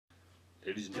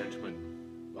Ladies and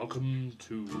gentlemen, welcome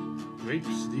to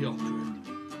Grapes the Opera.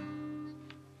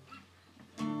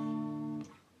 You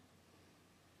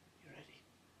ready?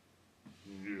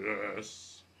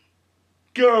 Yes.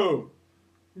 Go!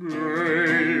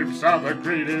 Grapes are the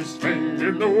greatest thing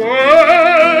in the world!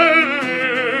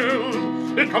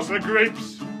 Because they're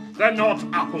grapes, they're not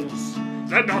apples,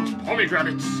 they're not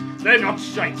pomegranates, they're not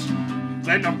shite,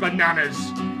 they're not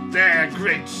bananas, they're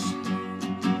grapes.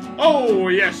 Oh,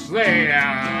 yes, they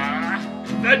are.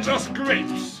 They're just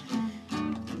grapes.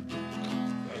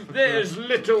 There's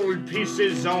little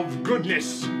pieces of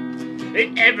goodness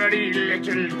in every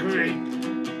little grape.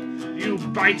 You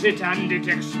bite it and it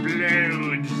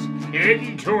explodes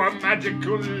into a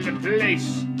magical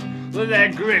place.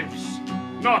 They're grapes,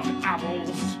 not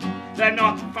apples. They're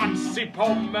not fancy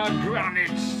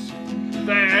pomegranates.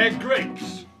 They're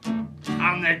grapes,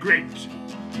 and they're grapes.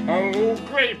 Oh,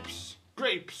 grapes.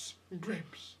 Grapes,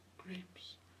 grapes,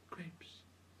 grapes, grapes,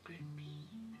 grapes,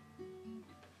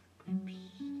 grapes,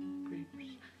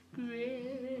 grapes, grapes.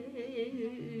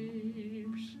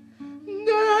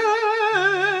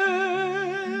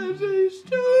 There's a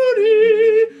story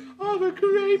of a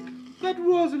grape that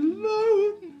was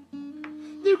alone.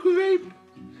 The grape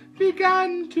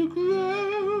began to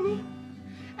grow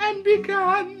and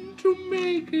began to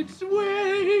make its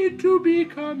way to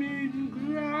becoming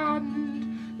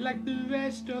grand, like the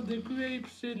rest of the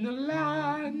grapes in the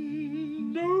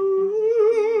land. Oh.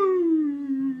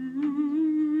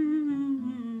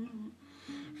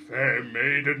 Fair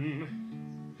maiden,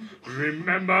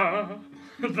 remember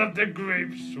that the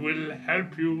grapes will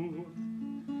help you.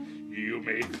 You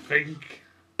may think,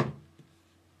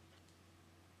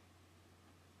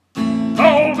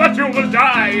 oh, that you will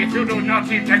die if you do not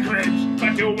eat the grapes,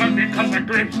 but you will because the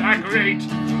grapes are great.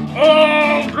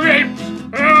 Oh, grapes!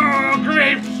 Oh,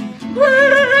 grapes!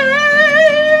 Grapes!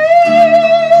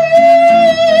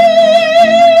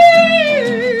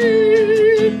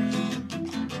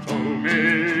 Oh,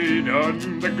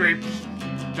 maiden, the grapes,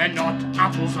 they're not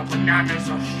apples or bananas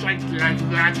or shite like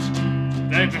that.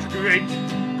 They're just great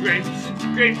grapes,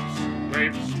 grapes,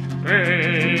 grapes,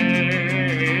 grapes.